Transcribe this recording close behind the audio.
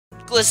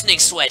Glistening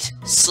sweat,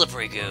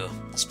 slippery goo.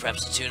 It's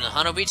perhaps the tune of the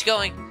Hano Beach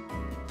going.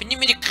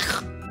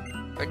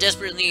 Or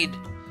desperate need.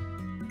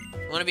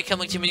 You want to become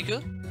like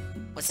Timiniku?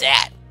 What's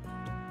that?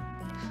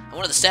 I'm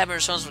one of the staff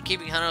members responsible for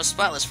keeping Hano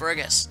spotless for our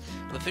guests.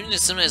 I'm opinion that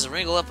sometimes a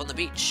wrinkle up on the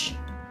beach.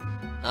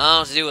 I don't know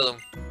what to do with them.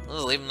 I'll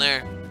just leave them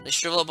there. They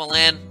shrivel up on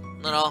land.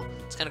 Not all.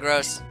 It's kind of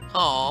gross.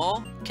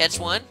 Aww.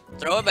 Catch one.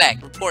 Throw it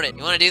back. Report it.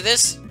 You want to do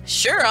this?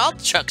 Sure, I'll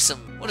chuck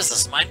some. What is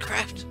this,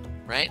 Minecraft?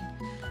 Right?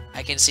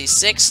 I can see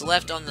 6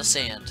 left on the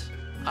sand.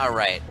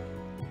 Alright.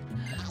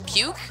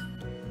 Puke?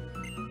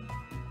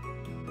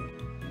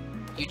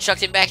 You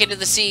chucked him back into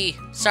the sea.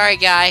 Sorry,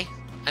 guy.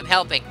 I'm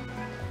helping.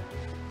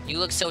 You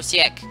look so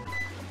sick.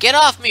 Get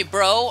off me,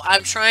 bro!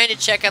 I'm trying to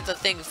check out the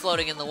thing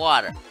floating in the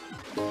water.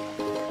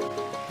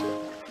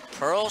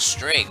 Pearl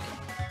string.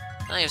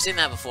 I've seen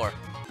that before.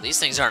 These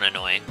things aren't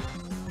annoying.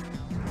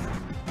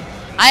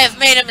 I have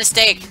made a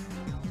mistake!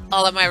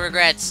 All of my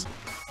regrets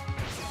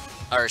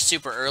are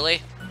super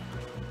early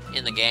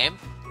in the game.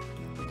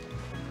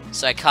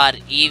 So I caught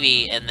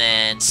Eevee and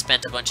then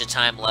spent a bunch of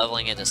time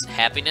leveling it to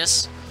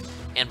happiness.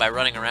 And by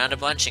running around a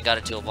bunch and got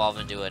it to evolve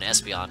into an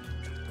Espeon.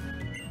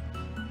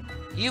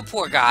 You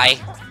poor guy.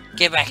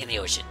 Get back in the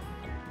ocean.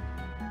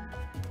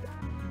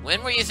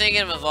 When were you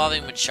thinking of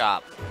evolving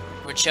Machop?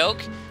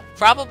 Machoke?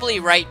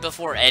 Probably right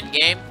before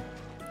endgame.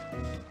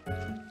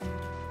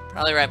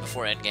 Probably right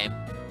before endgame.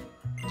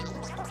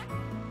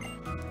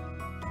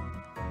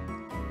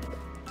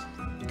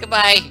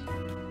 Goodbye.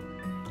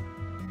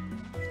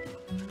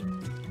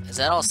 Is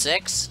that all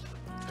 6?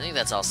 I think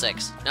that's all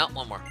 6. No,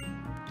 one more.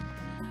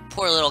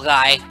 Poor little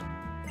guy.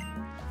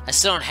 I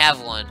still don't have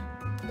one.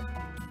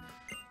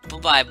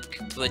 Bye-bye.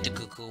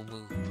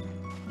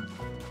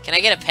 Can I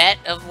get a pet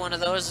of one of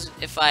those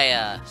if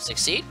I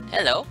succeed?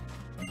 Hello.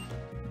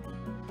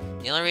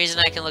 The only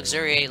reason I can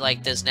luxuriate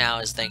like this now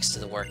is thanks to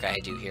the work I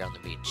do here on the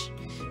beach.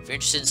 If you're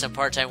interested in some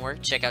part-time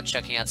work, check out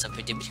checking out some...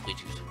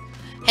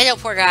 Hello,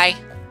 poor guy.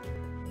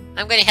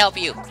 I'm gonna help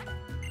you.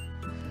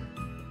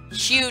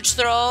 Huge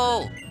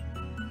throw!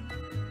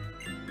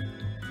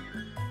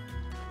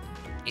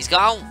 He's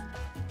gone.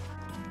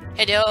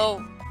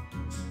 Hello.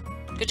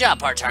 Good job,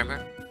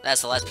 part-timer.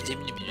 That's the last...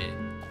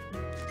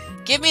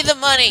 Give me the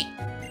money!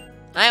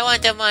 I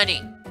want the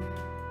money!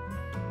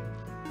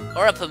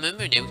 Or a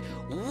pamumunu.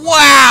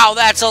 Wow!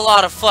 That's a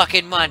lot of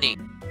fucking money!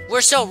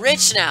 We're so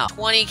rich now!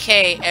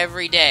 20k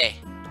every day.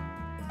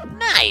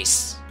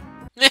 Nice!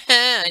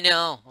 I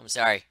know. I'm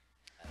sorry.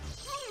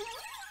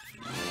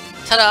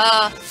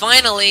 Ta-da!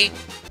 Finally!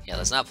 Yeah,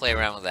 let's not play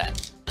around with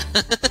that.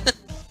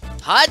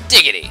 Hot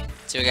diggity!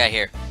 Let's see what we got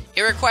here.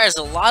 It requires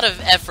a lot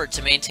of effort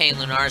to maintain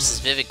Lunaris'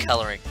 vivid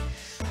coloring,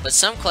 but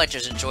some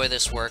collectors enjoy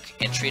this work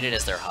and treat it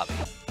as their hobby.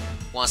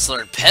 Wants to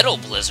learn Petal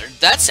Blizzard?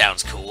 That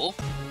sounds cool!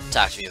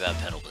 Talk to me about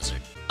Petal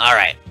Blizzard.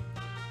 Alright,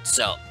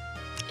 so,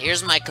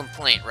 here's my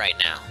complaint right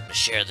now. I'm gonna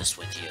share this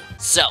with you.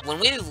 So, when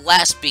we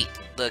last beat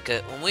the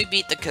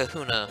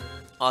Kahuna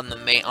on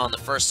the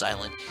first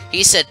island,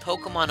 he said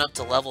Pokemon up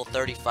to level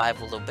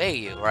 35 will obey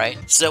you, right?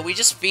 So we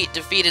just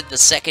defeated the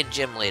second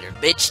gym leader.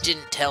 Bitch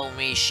didn't tell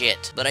me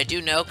shit. But I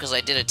do know because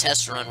I did a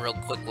test run real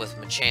quick with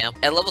Machamp.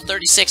 At level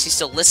 36, he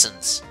still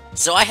listens.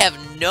 So I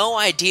have no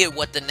idea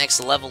what the next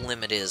level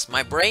limit is.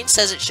 My brain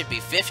says it should be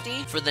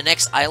 50 for the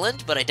next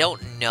island, but I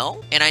don't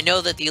know. And I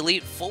know that the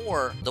Elite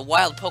Four, the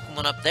wild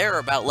Pokemon up there, are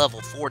about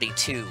level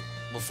 42.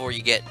 Before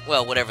you get,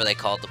 well, whatever they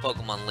call it, the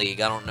Pokemon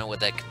League. I don't know what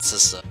that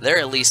consists of. They're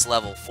at least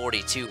level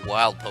 42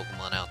 wild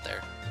Pokemon out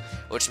there.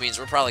 Which means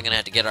we're probably going to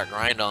have to get our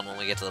grind on when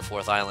we get to the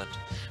 4th island.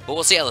 But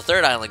we'll see how the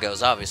 3rd island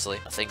goes, obviously.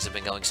 Things have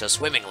been going so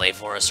swimmingly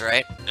for us,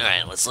 right?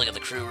 Alright, let's look at the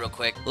crew real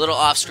quick. A little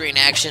off-screen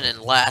action and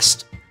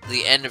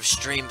the end of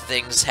stream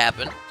things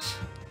happen.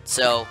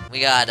 So, we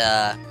got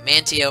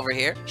Manti over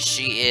here.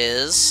 She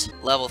is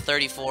level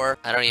 34.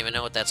 I don't even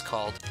know what that's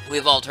called. We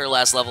evolved her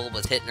last level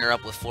with hitting her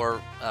up with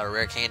 4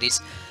 rare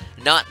candies.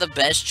 Not the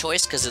best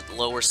choice because it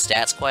lowers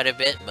stats quite a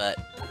bit, but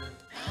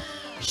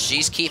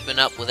she's keeping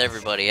up with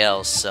everybody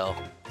else, so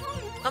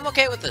I'm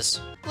okay with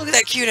this. Look at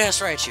that cute-ass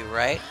Raichu,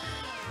 right?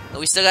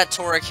 We still got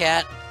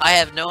Torracat. I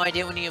have no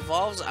idea when he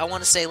evolves. I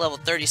want to say level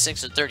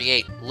 36 or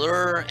 38.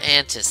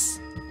 Lurantis.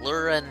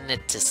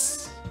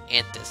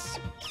 Antis.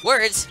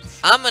 Words!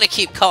 I'm gonna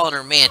keep calling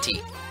her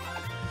Manti.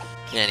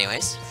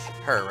 Anyways,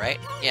 her, right?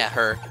 Yeah,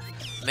 her.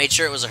 Made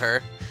sure it was a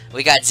her.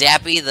 We got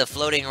Zappy, the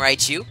floating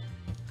Raichu.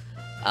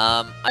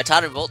 I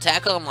taught her Volt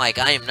Tackle. I'm like,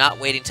 I am not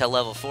waiting till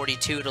level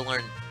 42 to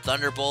learn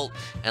Thunderbolt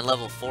and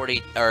level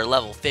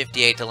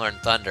 58 to learn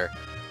Thunder.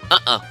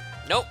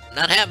 Nope,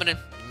 not happening.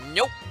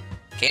 Nope,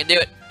 can't do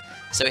it.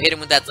 So hit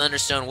him with that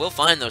Thunderstone. We'll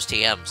find those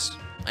TMs.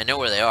 I know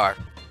where they are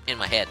in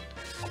my head.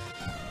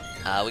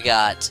 We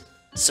got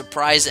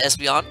Surprise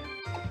Espeon.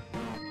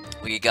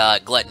 We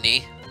got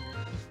Gluttony,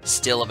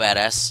 still a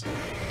badass.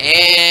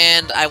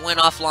 And I went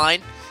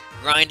offline,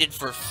 grinded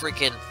for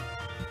freaking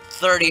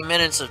 30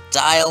 minutes of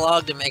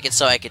dialogue to make it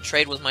so I could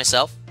trade with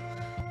myself.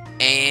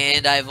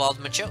 And I evolved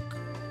Machoke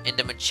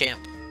into Machamp.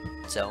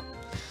 So,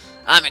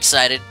 I'm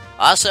excited.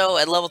 Also,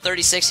 at level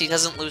 36, he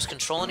doesn't lose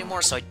control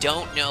anymore, so I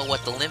don't know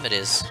what the limit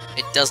is.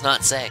 It does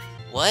not say.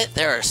 What?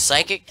 There are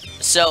psychic...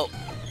 So,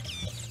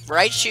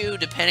 Raichu,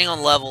 depending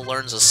on level,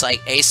 learns a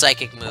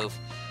psychic move.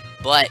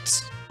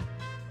 But,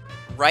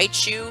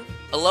 Raichu,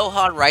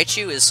 Aloha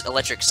Raichu is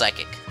electric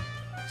psychic.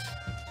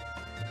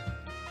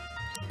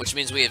 Which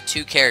means we have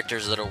 2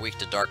 characters that are weak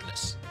to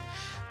darkness.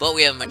 But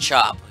we have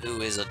Machop,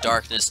 who is a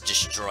darkness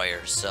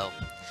destroyer, so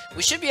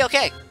we should be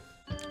okay.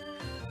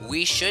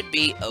 We should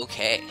be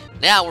okay.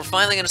 Now, we're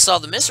finally going to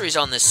solve the mysteries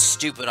on this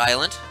stupid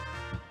island.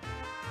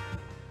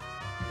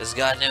 Because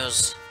God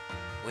knows,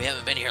 we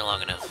haven't been here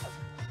long enough.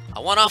 I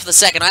want off the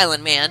second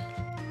island, man.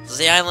 This is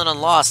the island on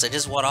Lost, I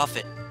just want off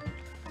it.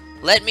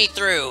 Let me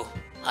through.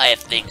 I have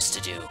things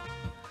to do.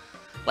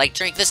 Like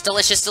drink this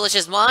delicious,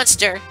 delicious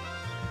monster.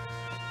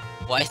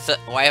 Why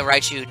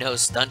Raichu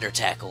knows Thunder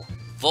Tackle?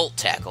 Volt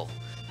Tackle.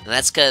 And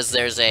that's because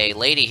there's a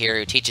lady here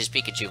who teaches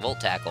Pikachu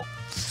Volt Tackle.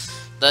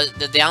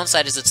 The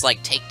downside is it's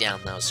like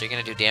takedown though, so you're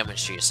gonna do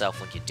damage to yourself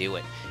when you do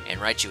it. And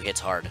Raichu hits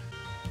hard.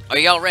 Are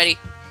y'all ready?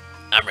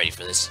 I'm ready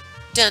for this.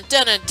 Dun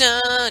dun dun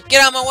dun!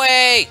 Get out of my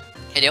way!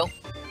 Hello?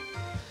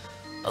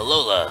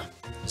 Alola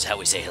is how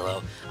we say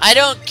hello. I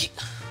don't...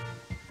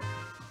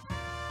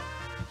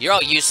 You're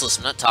all useless,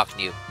 I'm not talking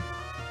to you.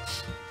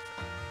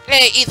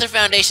 Hey, Aether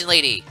Foundation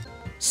lady!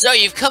 So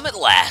you've come at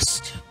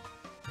last.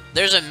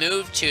 There's a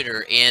move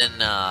tutor in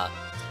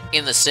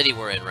the city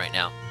we're in right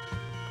now.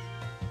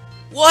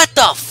 What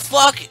the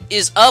fuck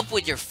is up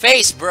with your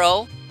face,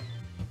 bro?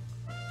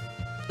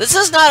 This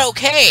is not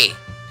okay.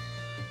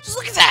 Just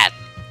look at that.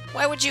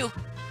 Why would you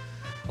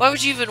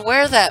even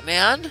wear that,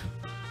 man?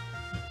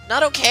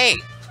 Not okay.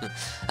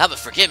 But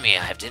forgive me,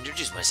 I have to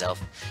introduce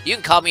myself. You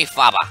can call me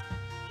Faba.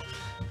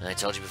 And I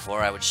told you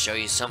before I would show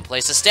you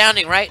someplace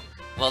astounding, right?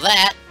 Well,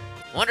 that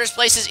wondrous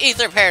place is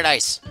Aether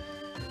Paradise.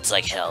 It's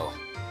like hell.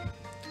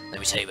 Let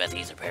me tell you about the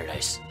Aether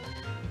Paradise.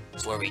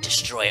 It's where we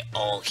destroy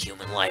all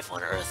human life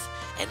on Earth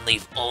and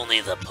leave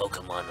only the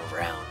Pokemon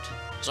around.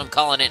 So I'm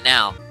calling it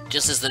now.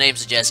 Just as the name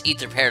suggests,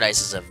 Aether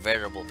Paradise is a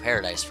veritable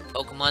paradise for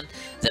Pokemon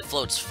that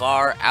floats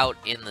far out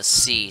in the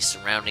sea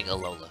surrounding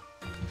Alola.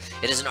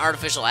 It is an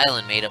artificial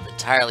island made up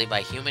entirely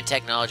by human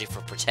technology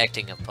for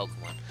protecting of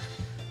Pokemon.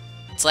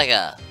 It's like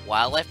a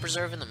wildlife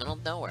preserve in the middle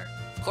of nowhere.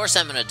 Of course,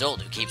 I'm an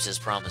adult who keeps his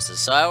promises,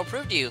 so I will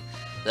prove to you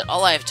that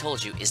all I have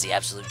told you is the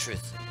absolute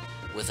truth,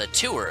 with a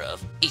tour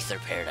of Aether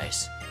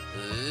Paradise.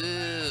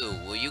 Ooh,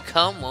 will you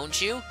come,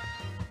 won't you?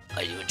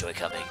 I do enjoy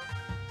coming.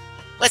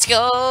 Let's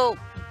go!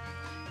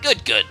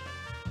 Good, good.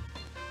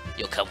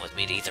 You'll come with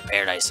me to Aether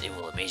Paradise, it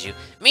will amaze you.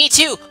 Me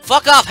too!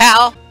 Fuck off,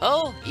 Hal!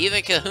 Oh,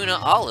 even Kahuna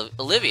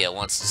Olivia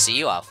wants to see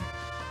you off.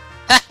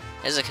 Ha!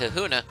 As a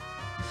Kahuna,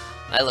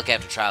 I look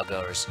after trial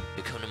goers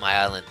who come to my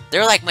island.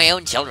 They're like my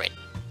own children.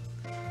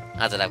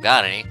 Not that I've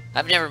got any.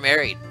 I've never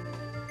married.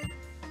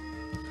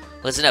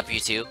 Listen up, you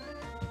two.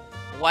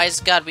 Why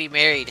does God be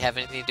married have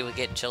anything to do with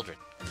getting children?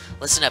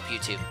 Listen up, you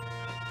two.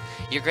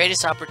 Your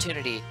greatest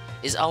opportunity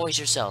is always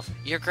yourself.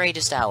 Your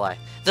greatest ally.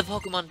 The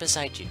Pokemon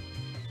beside you.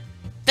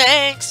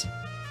 Thanks!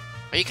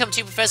 Are you coming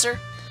too, Professor?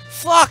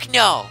 Fuck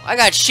no! I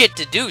got shit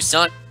to do,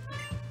 son!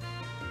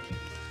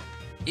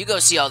 You go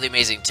see all the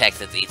amazing tech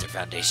that the Aether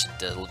Foundation is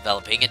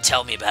developing and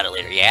tell me about it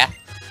later, yeah?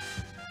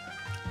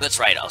 That's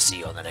right, I'll see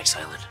you on the next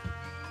island.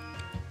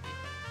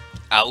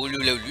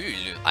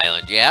 Aululululu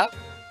Island, yeah?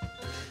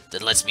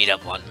 Then let's meet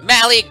up on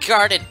Mallee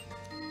Garden!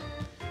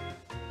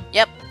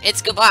 Yep,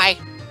 it's goodbye.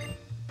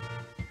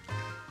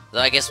 Though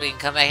I guess we can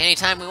come back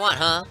anytime we want,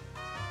 huh?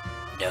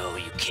 No,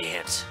 you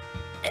can't.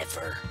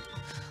 Ever.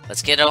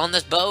 Let's get on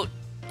this boat.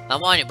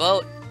 I'm on your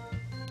boat.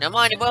 I'm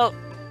on your boat.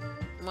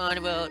 I'm on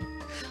your boat.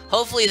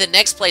 Hopefully the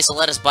next place will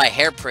let us buy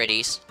hair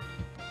pretties.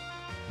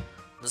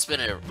 This has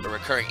been a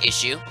recurring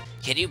issue.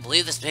 Can you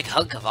believe this big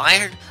hunk of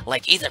iron,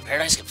 like Aether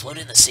Paradise, can float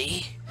in the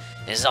sea?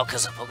 And is it all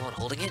because of Pokemon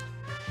holding it?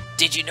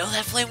 Did you know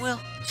that, Flame Wheel?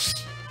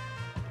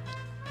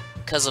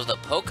 Because of the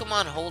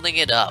Pokemon holding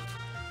it up.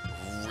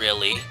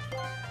 Really?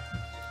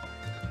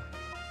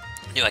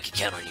 I knew I could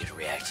count on you to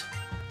react.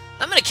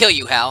 I'm gonna kill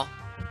you, Hal.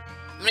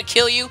 I'm gonna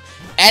kill you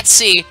at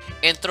sea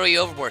and throw you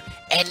overboard.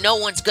 And no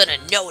one's gonna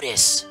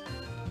notice.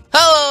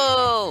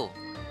 Ho!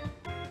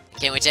 I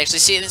can't wait to actually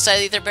see it inside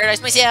the Aether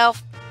Paradise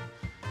myself.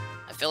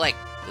 I feel like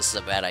this is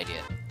a bad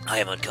idea. I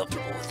am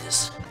uncomfortable with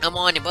this. I'm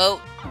on your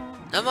boat.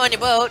 I'm on your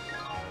boat.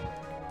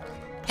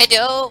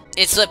 Hello,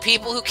 it's the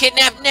people who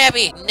kidnapped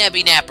Nebby.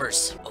 Nebby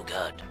nappers. Oh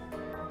god.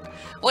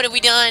 What have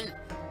we done?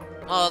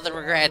 Oh, the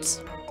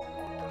regrets.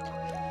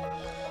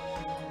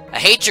 I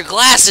hate your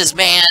glasses,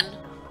 man.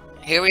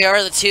 Here we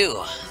are, the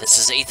two. This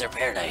is Aether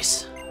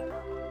Paradise.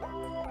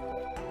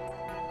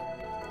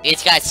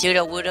 It's got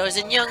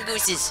pseudo-woodos and young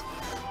gooses.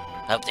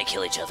 I hope they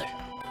kill each other.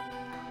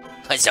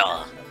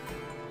 Huzzah.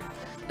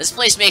 This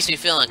place makes me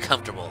feel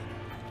uncomfortable.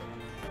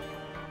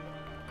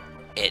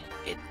 It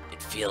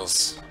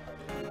feels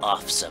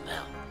off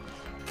somehow.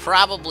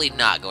 Probably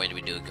not going to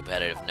be doing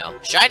competitive, no.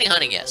 Shiny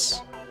hunting,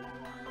 yes.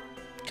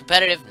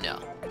 Competitive, no.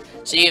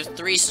 So you have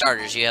 3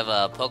 starters. You have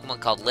a Pokemon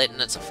called Litten,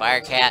 it's a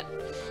fire cat.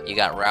 You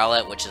got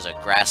Rowlet, which is a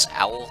grass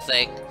owl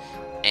thing.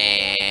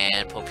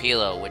 And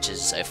Popilo, which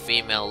is a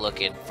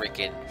female-looking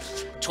freaking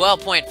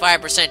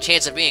 12.5%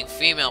 chance of being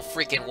female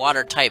freaking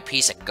water-type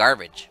piece of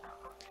garbage.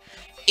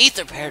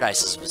 Aether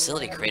Paradise is a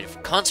facility created for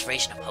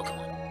conservation of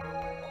Pokemon.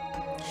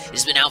 It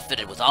has been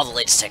outfitted with all the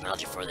latest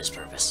technology for this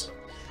purpose.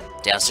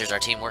 Downstairs, our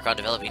team work on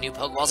developing new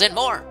Pokeballs and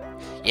more.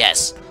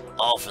 Yes,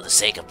 all for the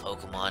sake of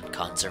Pokemon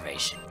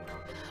conservation.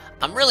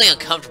 I'm really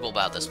uncomfortable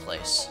about this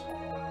place.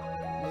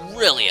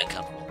 Really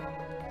uncomfortable.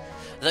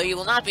 Though you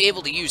will not be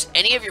able to use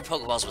any of your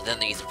Pokeballs within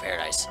the Aether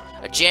Paradise,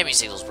 a jamming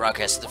signal is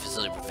broadcast to the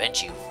facility to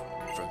prevent you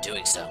from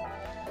doing so.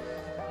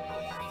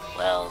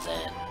 Well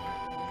then,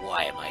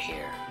 why am I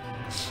here?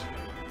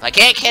 If I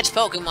can't catch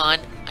Pokemon,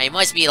 I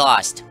must be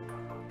lost.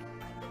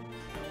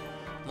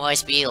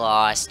 Must be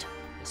lost.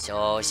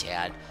 So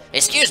sad.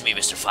 Excuse me,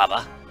 Mr.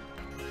 Faba.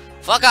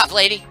 Fuck off,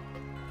 lady.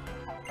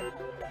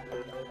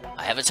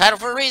 I have a title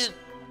for a reason.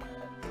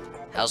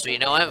 How else do you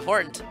know I'm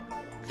important?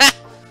 Ha!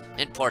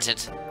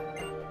 Important.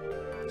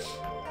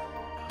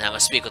 Now I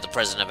must speak with the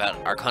president about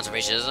our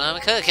conservation.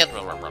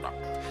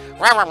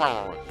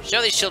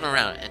 Show these children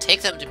around and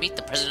take them to meet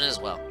the president as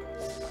well.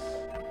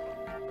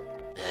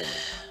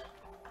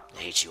 I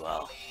hate you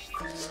all.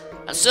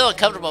 I'm still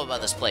uncomfortable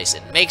about this place.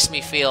 It makes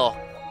me feel...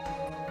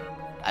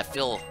 I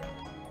feel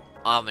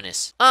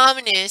ominous.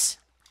 Ominous!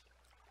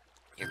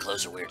 Your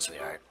clothes are weird,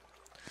 sweetheart.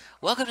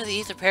 Welcome to the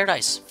Aether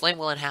Paradise,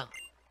 Flamewell and Hal.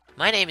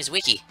 My name is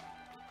Wiki.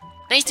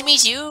 Nice to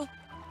meet you!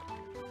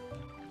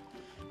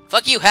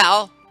 Fuck you,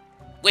 Hal!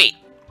 Wait.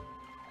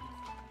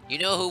 You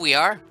know who we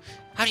are?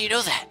 How do you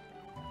know that?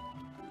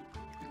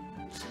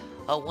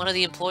 Oh, one of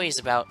the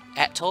employees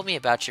told me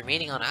about your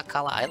meeting on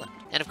Akala Island.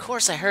 And of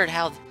course I heard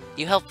how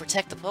you helped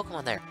protect the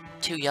Pokemon there.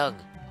 Too young,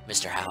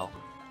 Mr. Hal.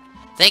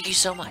 Thank you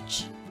so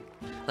much.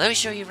 Let me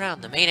show you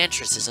around. The main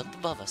entrance is up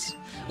above us.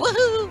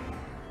 Woohoo!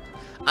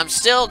 I'm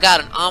still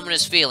got an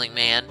ominous feeling,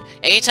 man.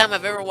 Anytime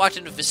I've ever walked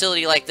into a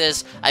facility like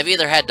this, I've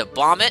either had to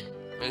bomb it,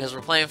 because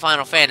we're playing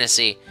Final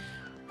Fantasy,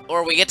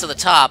 or we get to the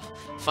top,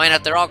 find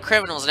out they're all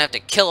criminals, and have to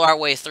kill our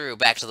way through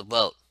back to the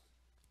boat.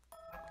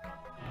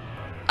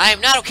 I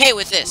am not okay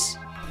with this.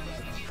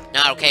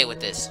 Not okay with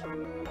this.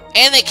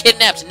 And they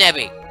kidnapped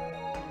Nebby.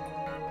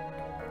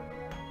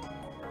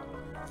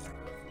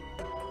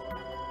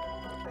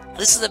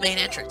 This is the main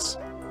entrance.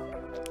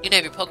 You can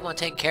have your Pokemon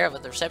taken care of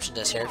at the reception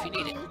desk here if you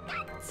need it.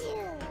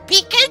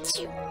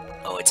 Pikachu!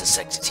 Oh, it's a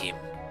sexy team.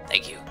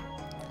 Thank you.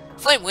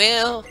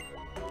 Flamewell!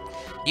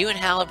 You and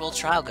Hal are both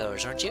trial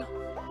goers, aren't you?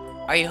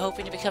 Are you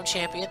hoping to become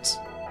champions?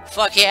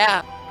 Fuck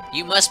yeah!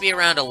 You must be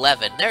around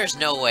 11. There's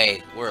no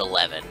way we're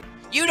 11.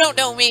 You don't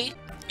know me!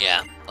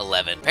 Yeah,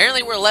 11.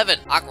 Apparently we're 11.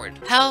 Awkward.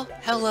 How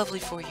lovely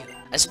for you.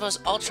 I suppose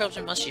all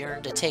children must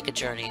yearn to take a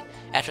journey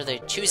after they're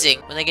choosing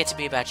when they get to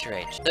be about your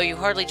age. Though you're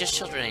hardly just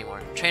children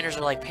anymore. Trainers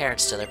are like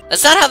parents to their...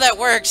 That's not how that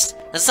works!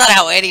 That's not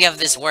how any of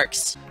this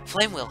works.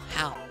 Flamewell,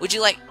 how? Would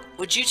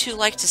you two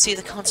like to see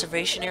the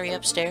conservation area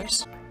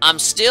upstairs? I'm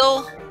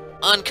still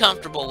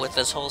uncomfortable with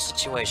this whole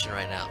situation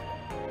right now.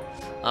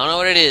 I don't know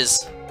what it is.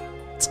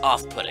 It's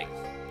off-putting.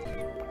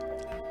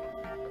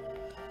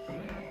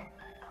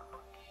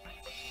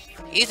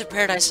 Aether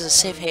Paradise is a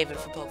safe haven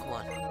for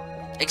Pokemon.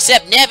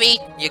 Except Nebby,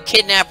 you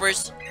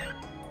kidnappers!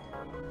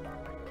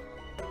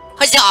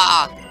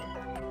 Huzzah!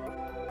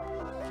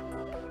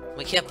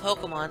 We kept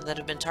Pokemon that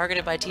have been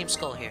targeted by Team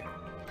Skull here.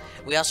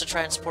 We also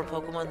try and support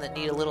Pokemon that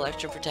need a little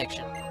extra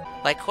protection.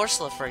 Like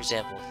Corsola, for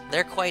example.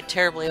 They're quite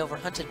terribly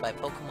overhunted by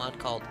Pokemon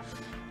called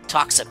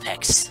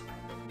Toxapex.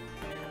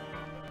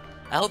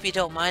 I hope you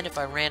don't mind if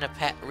I read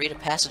a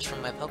passage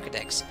from my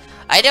Pokedex.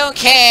 I don't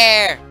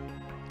care!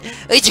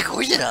 It's a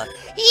Corsola!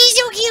 He's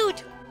so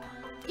cute!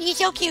 He's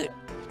so cute!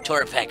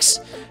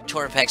 Torpex.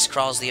 Torpex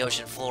crawls the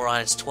ocean floor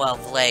on its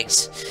 12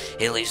 legs.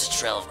 It leaves a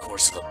trail of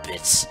Corsola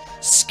bits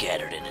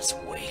scattered in its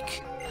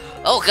wake.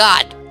 Oh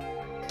god!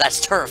 That's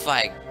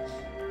terrifying.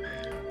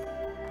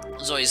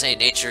 That's why you say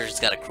nature's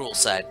got a cruel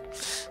side.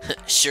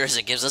 Sure as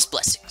it gives us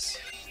blessings.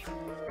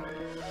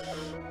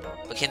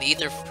 But can the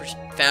Aether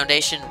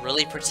Foundation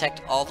really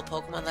protect all the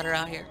Pokemon that are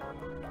out here?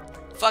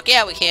 Fuck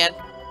yeah, we can!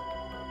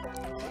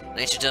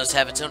 Nature does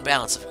have its own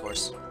balance, of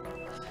course.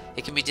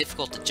 It can be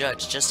difficult to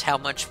judge just how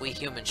much we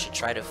humans should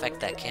try to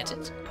affect that, can't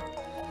it?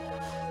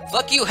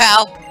 Fuck you,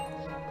 Hal!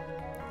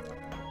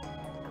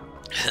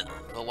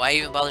 But why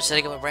even bother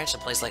setting up a branch in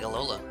a place like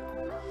Alola?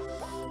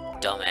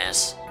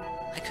 Dumbass.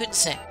 I couldn't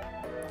say.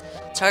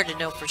 It's hard to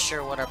know for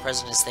sure what our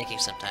president is thinking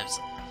sometimes.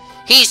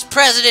 He's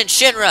President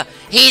Shinra!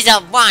 He's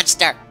a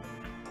monster!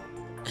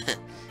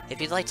 If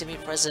you'd like to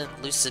meet President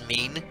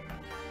Lucamine,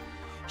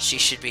 she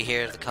should be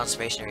here at the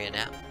conservation area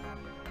now.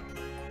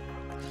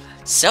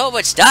 So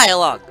much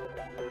dialogue!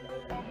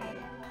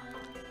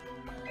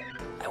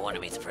 I want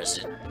to meet the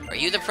president. Are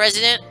you the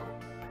president?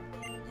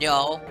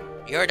 No,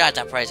 you're not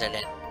the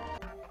president.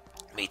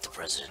 Meet the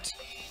president.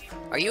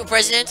 Are you a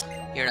president?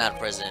 You're not a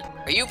president.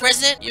 Are you a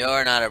president?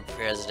 You're not a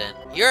president.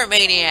 You're a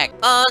maniac.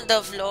 On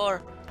the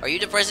floor. Are you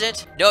the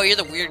president? No, you're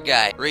the weird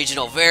guy.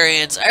 Regional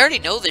variants. I already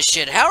know this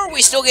shit. How are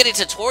we still getting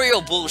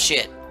tutorial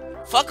bullshit?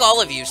 Fuck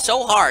all of you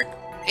so hard.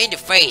 In your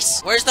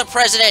face. Where's the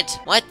president?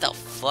 What the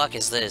fuck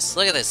is this?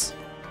 Look at this.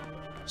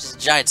 Just a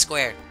giant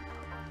square.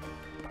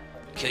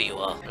 Kill you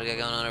all. What do we got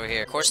going on over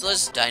here?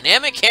 Courseless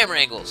dynamic camera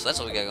angles. That's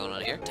what we got going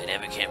on here.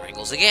 Dynamic camera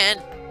angles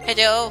again.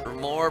 Hello.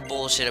 More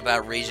bullshit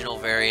about regional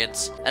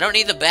variants. I don't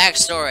need the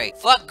backstory.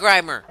 Fuck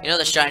Grimer. You know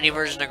the shiny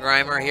version of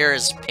Grimer here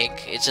is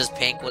pink. It's just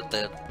pink with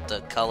the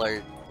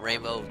colored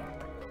rainbow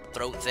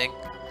throat thing.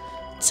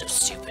 It's so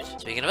stupid.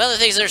 Speaking of other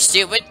things that are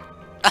stupid.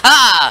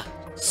 Aha!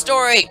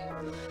 Story!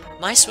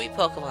 My sweet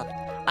Pokemon,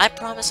 I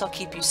promise I'll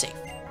keep you safe.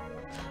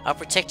 I'll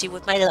protect you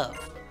with my love.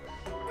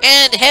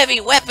 And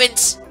heavy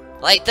weapons!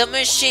 Like the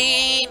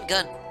machine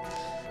gun.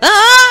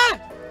 Ah!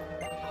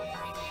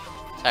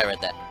 I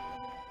read that.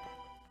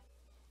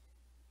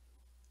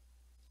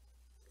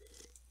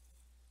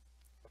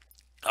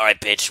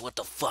 Alright, bitch, what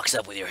the fuck's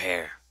up with your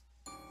hair?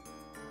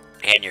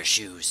 And your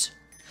shoes.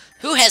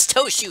 Who has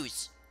toe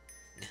shoes?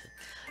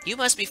 You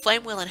must be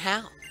Flamewheel and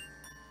Hal.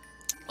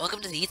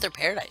 Welcome to the Aether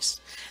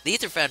Paradise, the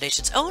Aether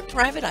Foundation's own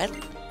private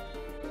island.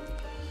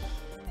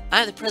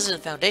 I'm the president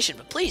of the Foundation,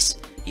 but please,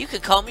 you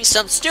could call me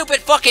some stupid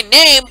fucking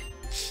name!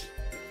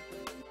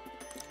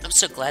 I'm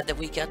so glad that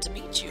we got to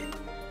meet you.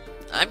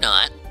 I'm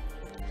not.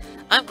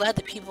 I'm glad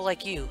that people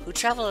like you, who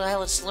travel to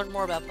islands to learn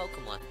more about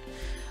Pokemon.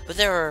 But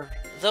there are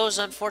those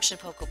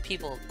unfortunate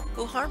people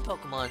who harm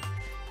Pokemon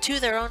to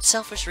their own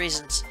selfish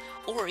reasons,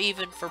 or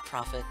even for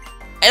profit.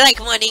 I like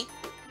money!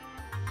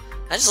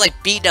 I just like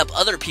beating up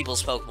other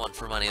people's Pokemon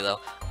for money, though.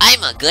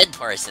 I'm a good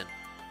person.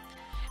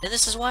 And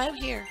this is why I'm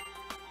here.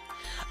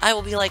 I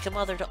will be like a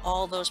mother to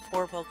all those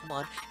poor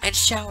Pokemon and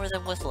shower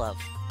them with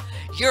love.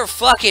 You're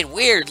fucking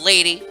weird,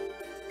 lady!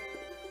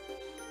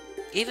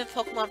 Even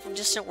Pokemon from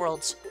distant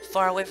worlds,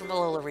 far away from the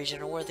Alola region,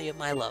 are worthy of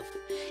my love.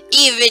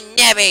 Even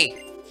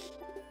Nebby!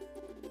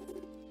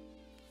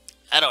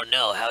 I don't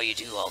know how you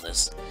do all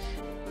this.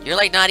 You're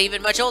like not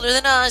even much older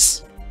than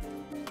us!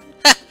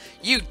 Ha!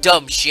 You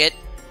dumb shit!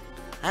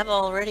 I'm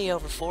already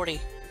over 40.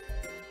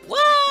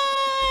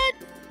 What?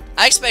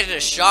 I expected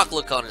a shock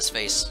look on his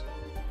face.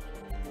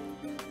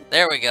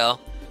 There we go.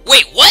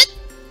 Wait, what?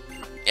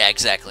 Yeah,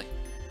 exactly.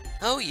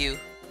 Oh, you.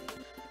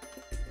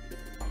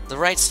 The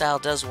right style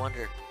does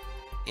wonder.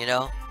 You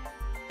know?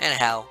 And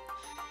how?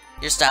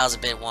 Your style's a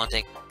bit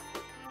wanting.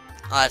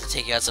 I'll have to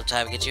take you out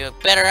sometime and get you a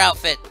better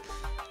outfit.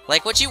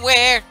 Like what you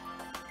wear.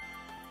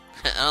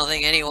 I don't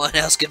think anyone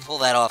else can pull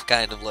that off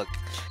kind of look.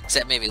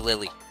 Except maybe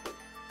Lily.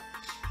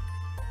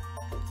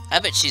 I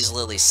bet she's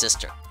Lily's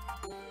sister.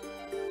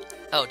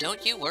 Oh,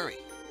 don't you worry.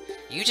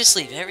 You just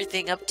leave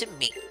everything up to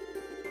me.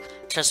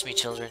 Trust me,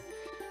 children.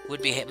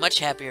 Would be much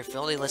happier if they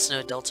only listen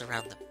to adults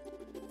around them.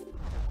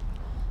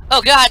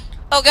 Oh god!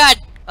 Oh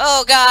god!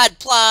 Oh god!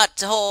 Plot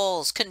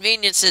holes!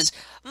 Conveniences!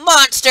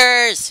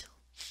 Monsters!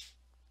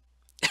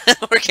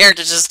 Our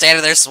character's just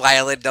standing there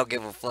smiling, don't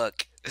give a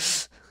fuck.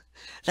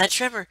 That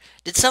tremor,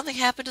 did something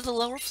happen to the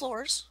lower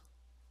floors?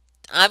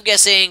 I'm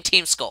guessing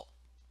Team Skull.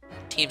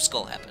 Team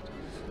Skull happened.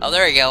 Oh,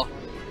 there you go.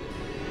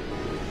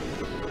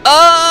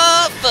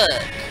 Oh,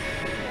 fuck!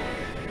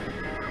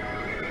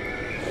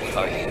 Who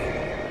are you?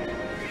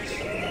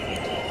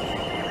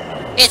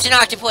 It's an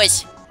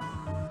octopus!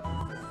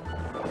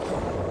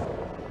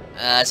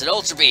 It's an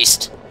Ultra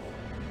Beast.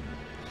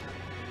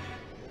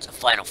 It's a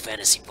Final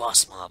Fantasy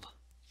boss mob.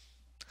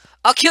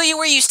 I'll kill you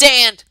where you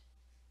stand!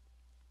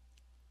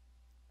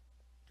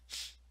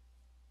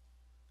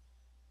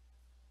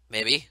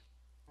 Maybe.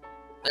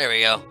 There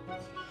we go.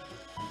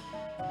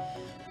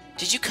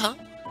 Did you come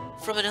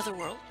from another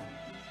world?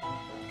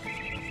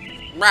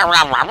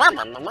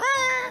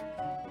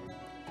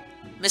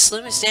 Miss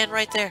Loomis, stand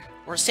right there.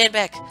 Or stand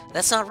back.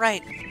 That's not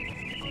right.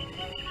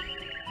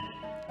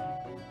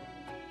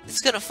 It's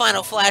gonna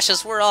final flash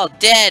us. We're all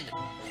dead.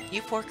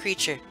 You poor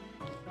creature.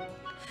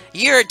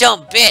 You're a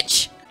dumb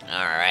bitch.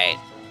 Alright.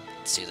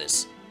 Let's do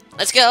this.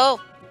 Let's go.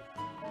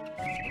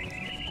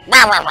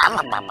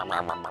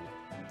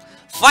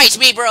 Fight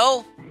me,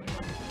 bro.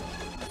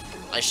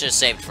 I should have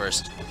saved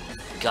first.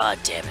 God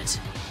damn it.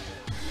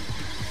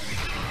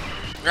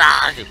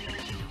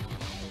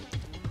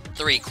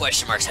 3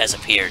 question marks has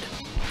appeared.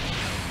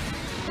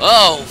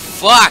 Oh,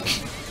 fuck!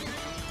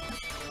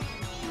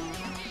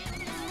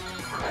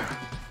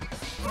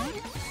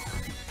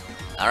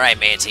 Alright,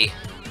 Manty.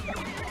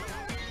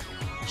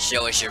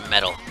 Show us your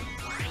metal.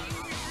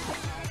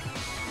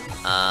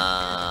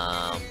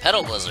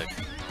 Petal Blizzard.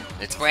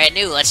 It's brand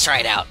new, let's try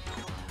it out.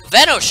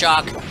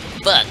 Venoshock?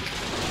 Fuck.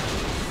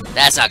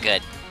 That's not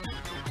good.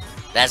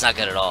 That's not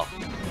good at all.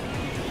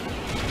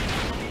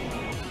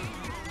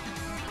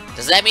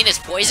 Does that mean it's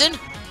poison?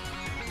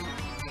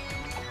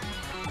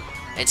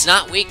 It's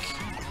not weak.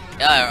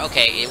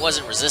 Okay, it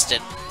wasn't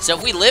resistant. So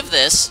if we live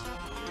this,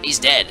 he's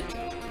dead.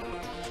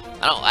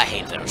 I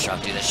hate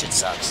Venoshock, dude. That shit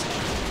sucks.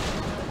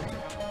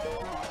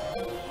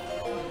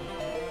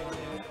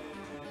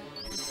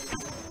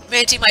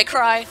 Manty might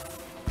cry.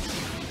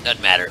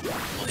 Doesn't matter.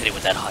 We'll hit it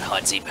with that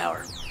hot Z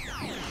power.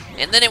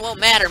 And then it won't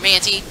matter,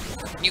 Manty.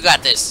 You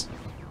got this.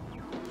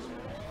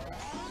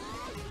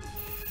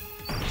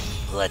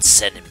 Let's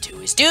send him to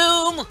his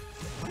doom!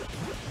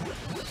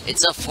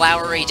 It's a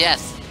flowery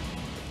death.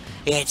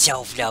 It's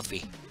so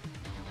fluffy.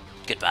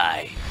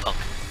 Goodbye, punk.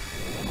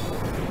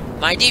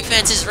 My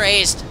defense is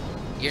raised.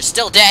 You're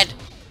still dead.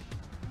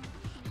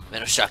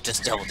 Metal Shock does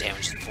double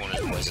damage to the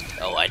opponent's poison.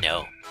 Oh, I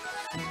know.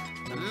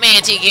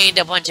 Manty gained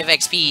a bunch of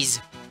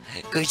XPs.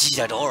 Good, she's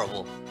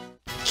adorable.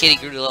 Kitty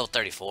grew to level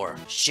 34.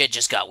 Shit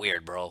just got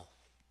weird, bro.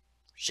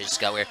 Shit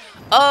just got weird.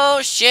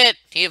 Oh, shit!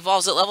 He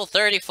evolves at level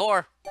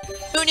 34.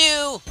 Who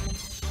knew?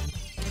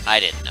 I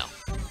didn't know.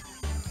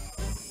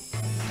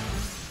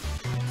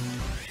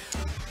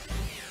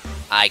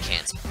 I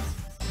can't.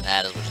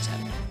 That is what just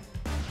happened.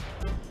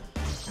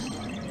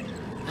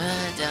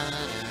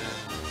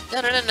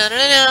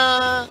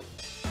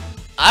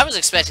 I was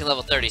expecting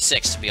level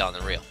 36 to be on the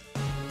reel.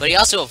 But he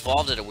also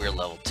evolved at a weird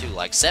level too,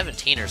 like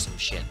 17 or some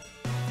shit.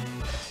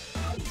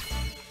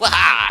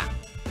 Waha!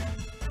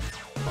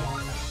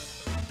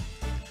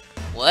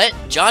 What?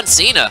 John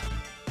Cena?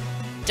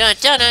 Dun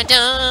dun dun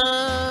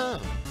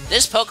dun!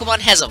 This Pokemon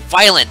has a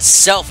violent,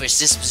 selfish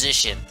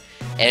disposition,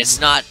 and it's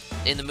not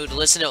in the mood to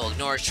listen. It will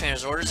ignore its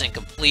trainer's orders in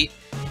complete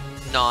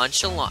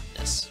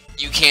nonchalantness.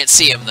 You can't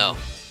see him though.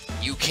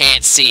 You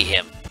can't see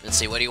him. Let's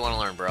see, what do you want to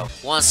learn, bro?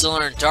 Wants to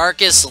learn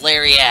Darkest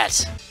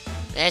Lariat.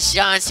 That's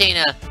John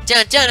Cena.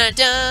 Dun dun dun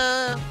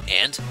dun!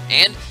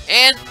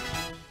 And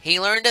he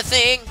learned a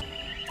thing.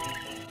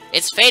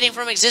 It's fading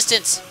from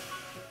existence.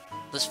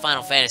 This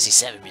Final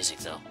Fantasy VII music,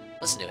 though.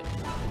 Listen to it.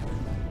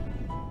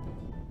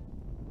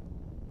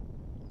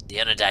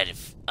 The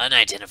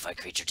unidentified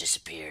creature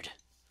disappeared.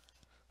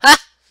 Ha!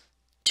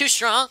 Too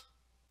strong.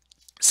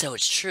 So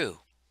it's true.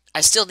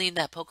 I still need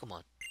that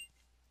Pokemon.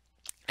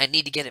 I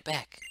need to get it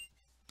back.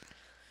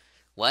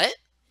 What?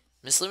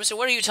 Miss Lumison,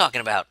 what are you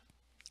talking about?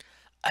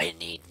 I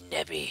need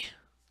Nebby.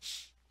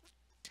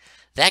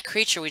 That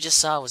creature we just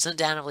saw was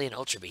undoubtedly an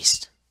Ultra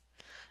Beast.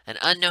 An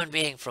unknown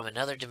being from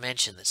another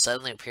dimension that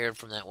suddenly appeared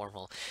from that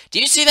wormhole. Do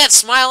you see that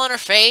smile on her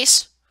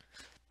face?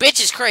 Bitch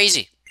is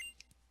crazy.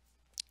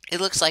 It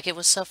looks like it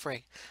was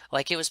suffering.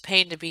 Like it was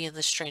pain to be in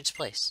this strange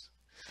place.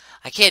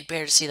 I can't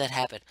bear to see that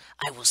happen.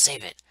 I will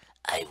save it.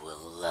 I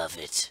will love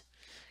it.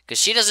 Because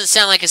she doesn't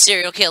sound like a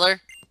serial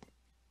killer.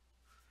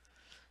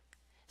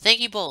 Thank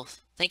you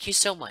both. Thank you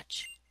so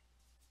much.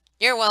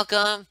 You're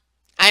welcome.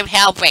 I'm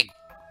helping.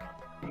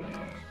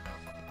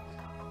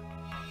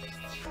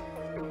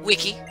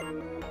 Wiki.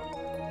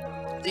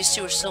 These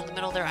two are still in the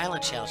middle of their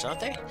island challenge, aren't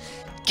they?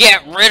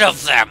 Get rid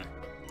of them!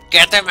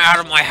 Get them out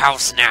of my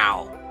house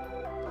now!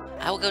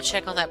 I will go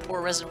check on that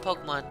poor resident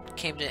Pokemon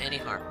came to any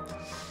harm.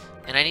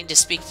 And I need to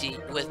speak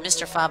with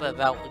Mr. Faba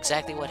about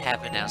exactly what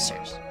happened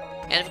downstairs.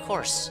 And of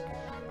course,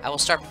 I will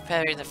start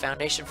preparing the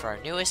foundation for our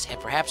newest and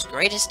perhaps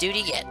greatest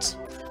duty yet.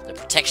 The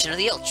protection of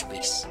the Ultra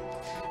Beasts.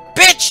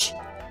 Bitch!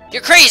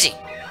 You're crazy!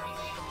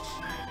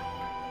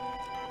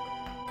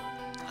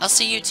 I'll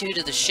see you two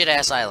to the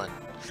shit-ass island.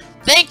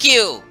 Thank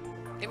you!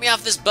 Get me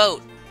off this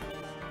boat.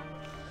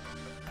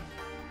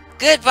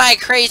 Goodbye,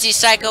 crazy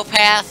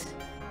psychopath.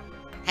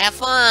 Have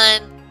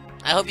fun.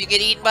 I hope you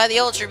get eaten by the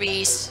Ultra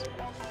Beast.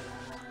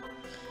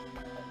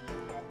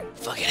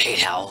 Fucking hate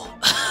Howl.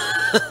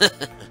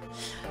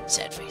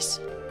 Sad face.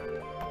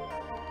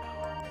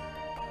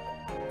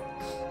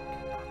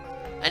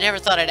 I never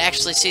thought I'd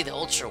actually see the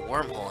Ultra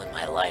Wormhole in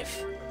my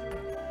life.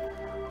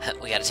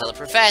 We gotta tell the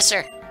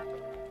professor.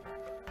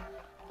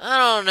 I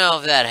don't know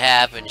if that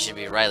happened should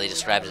be rightly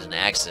described as an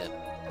accident,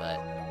 but...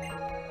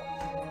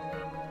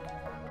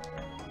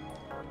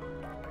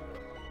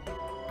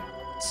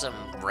 some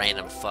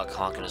random fuck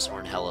honking his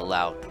horn hella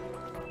loud.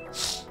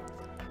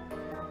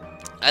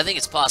 I think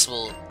it's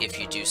possible if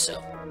you do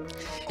so.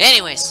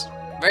 Anyways,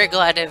 very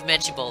glad to have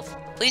met you both.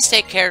 Please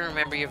take care and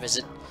remember your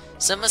visit.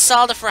 Some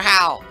Masalda for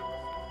Hal.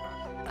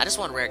 I just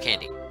want rare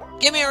candy.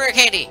 Give me a rare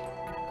candy!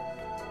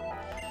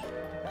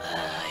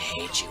 I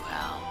hate you,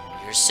 Hal.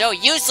 You're so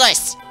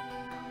useless!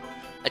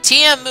 A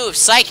TM move,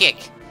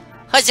 Psychic!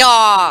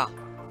 Huzzah!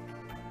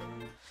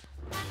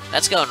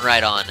 That's going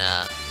right on,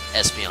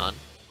 Espeon.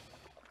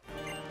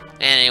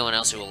 And anyone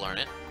else who will learn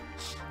it.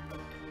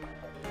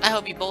 I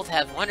hope you both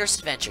have wondrous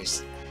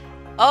adventures.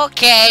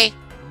 Okay,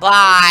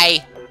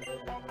 bye!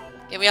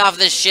 Get me off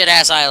this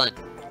shit-ass island.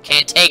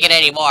 Can't take it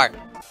anymore.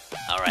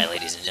 Alright,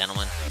 ladies and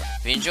gentlemen.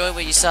 If you enjoyed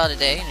what you saw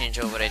today, and you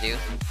enjoy what I do,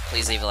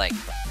 please leave a like.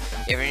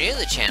 If you're new to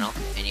the channel,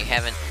 and you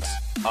haven't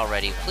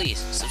already, please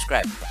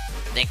subscribe.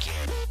 Thank you.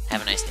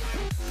 Have a nice day.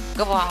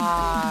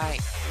 Goodbye!